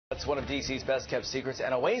It's one of D.C.'s best-kept secrets,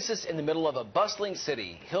 an oasis in the middle of a bustling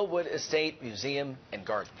city, Hillwood Estate Museum and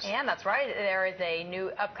Gardens. And that's right. There is a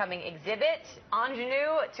new upcoming exhibit,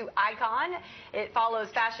 Ingenue to Icon. It follows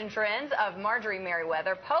fashion trends of Marjorie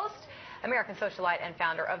Merriweather Post, American socialite and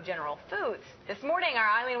founder of General Foods. This morning,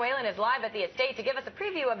 our Eileen Whalen is live at the estate to give us a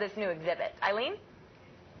preview of this new exhibit. Eileen?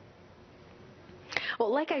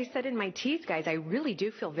 Well, like I said in my tease, guys, I really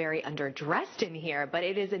do feel very underdressed in here, but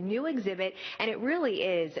it is a new exhibit, and it really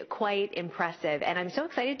is quite impressive. And I'm so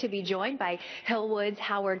excited to be joined by Hillwood's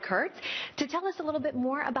Howard Kurtz to tell us a little bit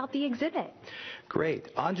more about the exhibit. Great.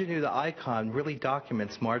 Ingenue the Icon really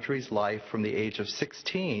documents Marjorie's life from the age of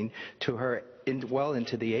 16 to her well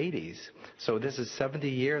into the 80s. So this is 70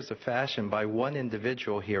 years of fashion by one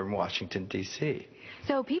individual here in Washington, D.C.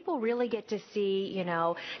 So people really get to see, you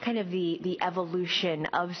know, kind of the evolution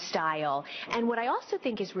of style. And what I also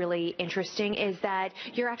think is really interesting is that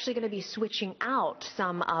you're actually going to be switching out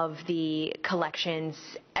some of the collections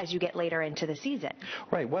as you get later into the season.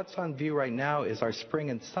 Right. What's on view right now is our spring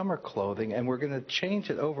and summer clothing, and we're going to change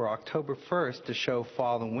it over October 1st to show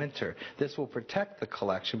fall and winter. This will protect the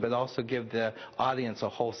collection, but also give the audience a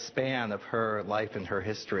whole span of her life and her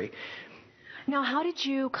history. Now, how did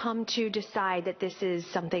you come to decide that this is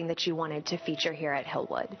something that you wanted to feature here at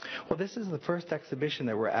Hillwood? Well, this is the first exhibition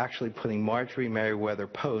that we're actually putting Marjorie Merriweather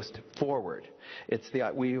Post forward.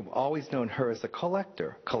 We've always known her as a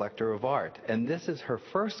collector of art, and this is her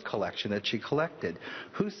first collection that she collected.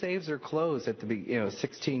 Who saves her clothes at the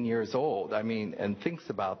 16 years old? I mean, and thinks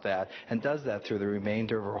about that and does that through the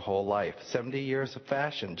remainder of her whole life. 70 years of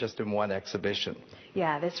fashion just in one exhibition.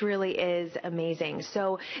 Yeah, this really is amazing.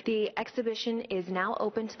 So the exhibition is now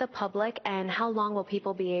open to the public, and how long will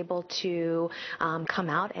people be able to come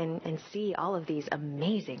out and see all of these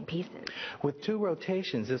amazing pieces? With 2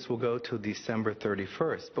 rotations, this will go to December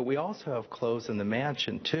 31st, but we also have clothes in the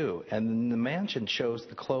mansion too, and the mansion shows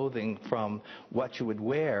the clothing from what you would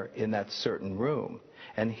wear in that certain room.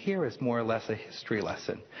 And here is more or less a history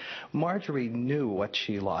lesson. Marjorie knew what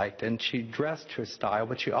she liked, and she dressed her style,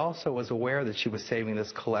 but she also was aware that she was saving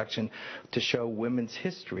this collection to show women's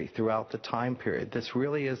history throughout the time period. This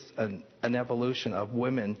really is an evolution of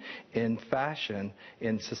women in fashion,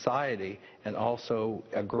 in society, and also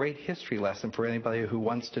a great history lesson for anybody who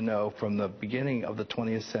wants to know from the beginning of the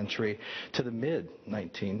 20th century to the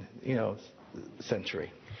mid-19th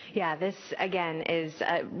century. Yeah, this, again, is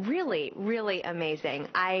really, really amazing.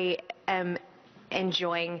 I am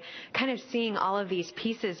enjoying kind of seeing all of these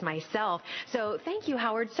pieces myself. So thank you,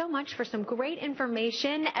 Howard, so much for some great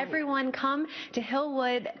information. Everyone come to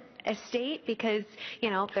Hillwood Estate because,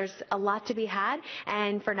 there's a lot to be had.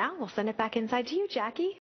 And for now, we'll send it back inside to you, Jackie.